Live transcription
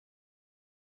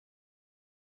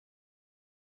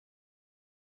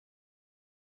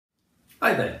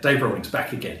Hi there, Dave Rawlings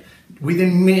back again.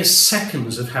 Within mere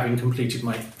seconds of having completed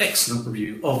my excellent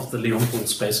review of the Leon Paul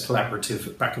Spez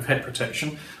Collaborative Back of Head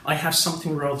Protection, I have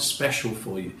something rather special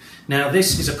for you. Now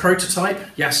this is a prototype.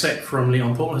 Jacek from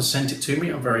Leon Paul has sent it to me.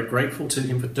 I'm very grateful to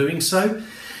him for doing so.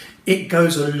 It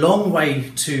goes a long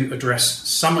way to address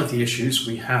some of the issues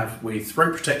we have with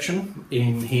throat protection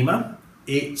in HEMA.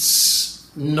 It's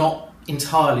not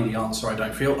entirely the answer, I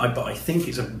don't feel, but I think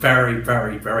it's a very,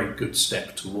 very, very good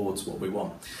step towards what we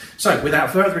want. So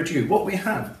without further ado, what we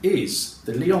have is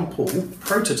the Leon Paul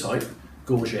prototype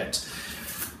Gorget.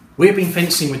 We've been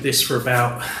fencing with this for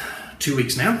about 2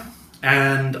 weeks now,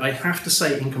 and I have to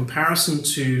say, in comparison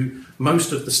to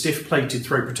most of the stiff plated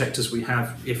throat protectors we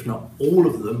have, if not all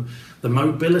of them, the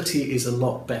mobility is a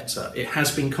lot better. It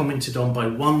has been commented on by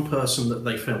one person that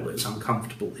they felt it's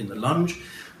uncomfortable in the lunge.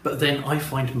 But then I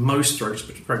find most throat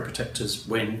protectors,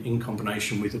 when in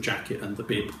combination with the jacket and the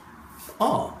bib,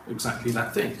 are exactly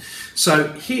that thing.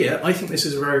 So here, I think this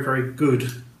is a very, very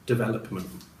good development.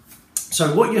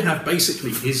 So what you have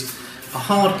basically is a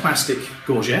hard plastic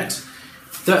gorget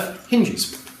that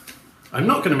hinges. I'm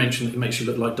not going to mention that it makes you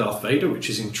look like Darth Vader, which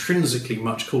is intrinsically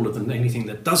much cooler than anything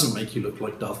that doesn't make you look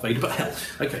like Darth Vader, but hell.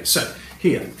 Okay, so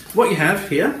here, what you have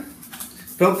here,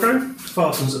 Velcro,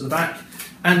 fastens at the back,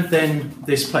 and then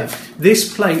this plate.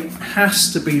 This plate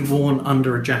has to be worn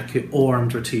under a jacket or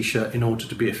under a t-shirt in order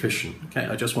to be efficient. Okay,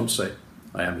 I just want to say,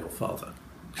 I am your father.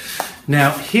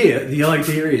 Now here, the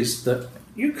idea is that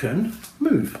you can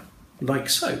move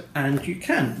like so, and you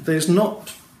can. There's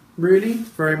not really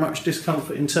very much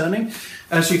discomfort in turning.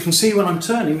 As you can see when I'm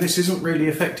turning, this isn't really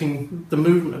affecting the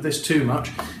movement of this too much.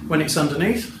 When it's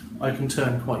underneath, I can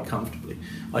turn quite comfortably.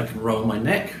 I can roll my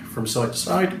neck from side to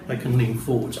side, I can lean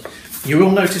forwards. You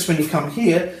will notice when you come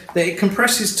here that it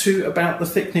compresses to about the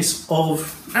thickness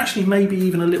of, actually maybe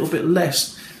even a little bit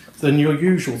less than your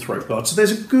usual throat guard. So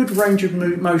there's a good range of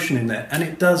motion in there, and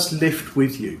it does lift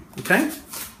with you, okay?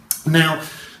 Now,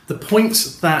 the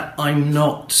points that I'm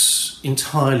not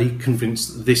entirely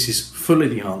convinced that this is fully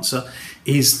the answer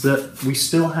is that we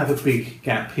still have a big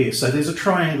gap here. So there's a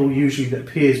triangle usually that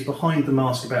appears behind the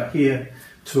mask about here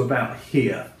to about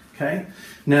here, okay?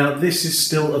 Now this is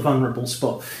still a vulnerable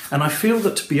spot, and I feel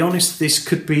that, to be honest, this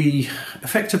could be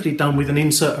effectively done with an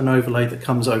insert and overlay that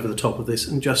comes over the top of this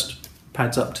and just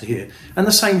pads up to here. And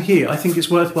the same here. I think it's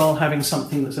worthwhile having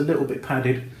something that's a little bit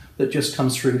padded that just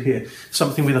comes through here,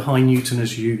 something with a high Newton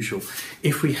as usual.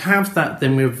 If we have that,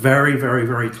 then we're very, very,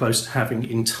 very close to having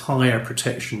entire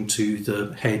protection to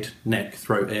the head, neck,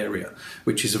 throat area,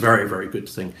 which is a very, very good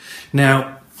thing.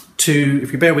 Now,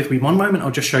 if you bear with me one moment,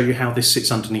 I'll just show you how this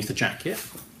sits underneath the jacket.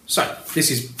 So, this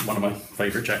is one of my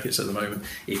favourite jackets at the moment.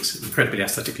 It's incredibly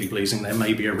aesthetically pleasing. There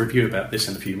may be a review about this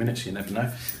in a few minutes, you never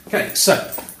know. Okay,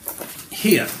 so,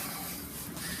 here.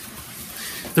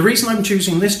 The reason I'm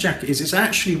choosing this jacket is it's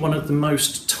actually one of the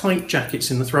most tight jackets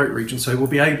in the throat region, so we'll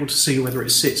be able to see whether it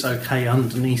sits okay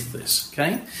underneath this,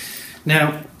 okay?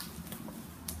 Now,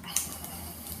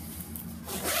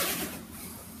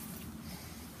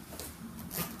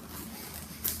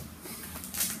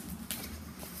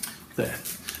 there.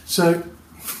 So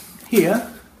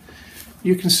here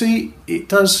you can see it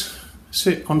does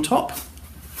sit on top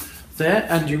there,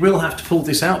 and you will have to pull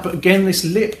this out, but again this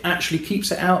lip actually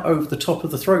keeps it out over the top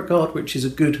of the throat guard, which is a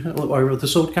good, over the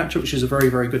sword catcher, which is a very,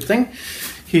 very good thing.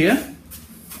 Here,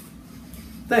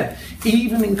 there,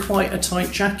 even in quite a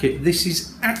tight jacket, this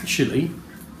is actually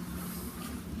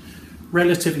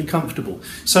relatively comfortable.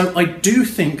 So I do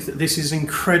think that this is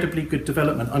incredibly good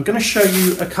development. I'm going to show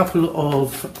you a couple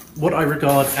of what I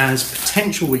regard as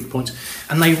potential weak points,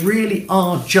 and they really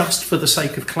are just for the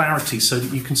sake of clarity so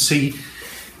that you can see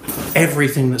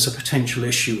everything that's a potential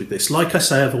issue with this. Like I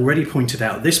say, I've already pointed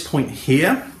out this point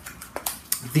here.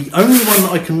 The only one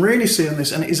that I can really see on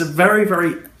this, and it is a very,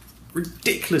 very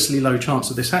ridiculously low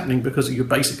chance of this happening because you're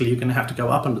going to have to go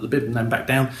up under the bib and then back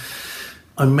down.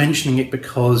 I'm mentioning it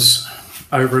because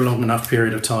over a long enough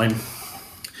period of time,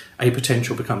 a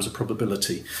potential becomes a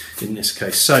probability in this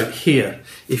case. So here,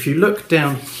 if you look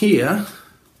down here,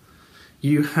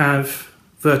 you have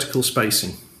vertical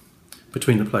spacing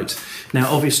between the plates.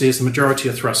 Now obviously, as the majority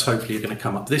of thrusts hopefully are going to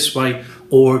come up this way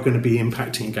or are going to be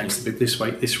impacting against the bib this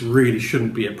way, this really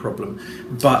shouldn't be a problem,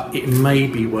 but it may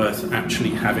be worth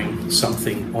actually having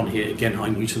something on here, again high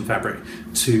Newton fabric,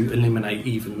 to eliminate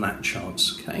even that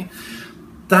chance, okay?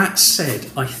 That said,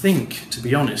 I think, to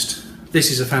be honest,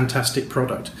 this is a fantastic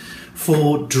product.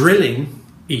 For drilling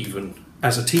even,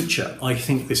 as a teacher, I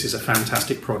think this is a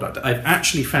fantastic product. I've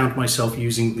actually found myself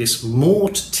using this more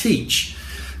to teach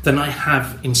than I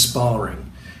have in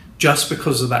sparring. just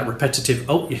because of that repetitive,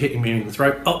 oh, you're hitting me in the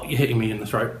throat, oh, you're hitting me in the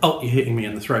throat, oh, you're hitting me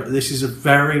in the throat. This is a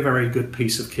very, very good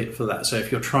piece of kit for that. So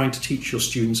if you're trying to teach your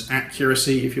students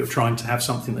accuracy, if you're trying to have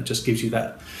something that just gives you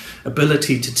that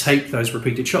ability to take those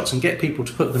repeated shots and get people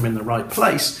to put them in the right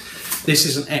place, this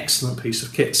is an excellent piece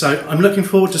of kit. So I'm looking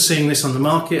forward to seeing this on the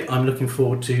market. I'm looking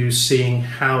forward to seeing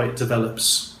how it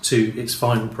develops to its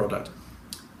final product.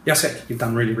 Jacek, you've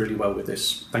done really, really well with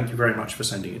this. Thank you very much for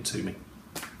sending it to me.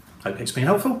 Hope it's been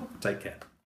helpful. Take care.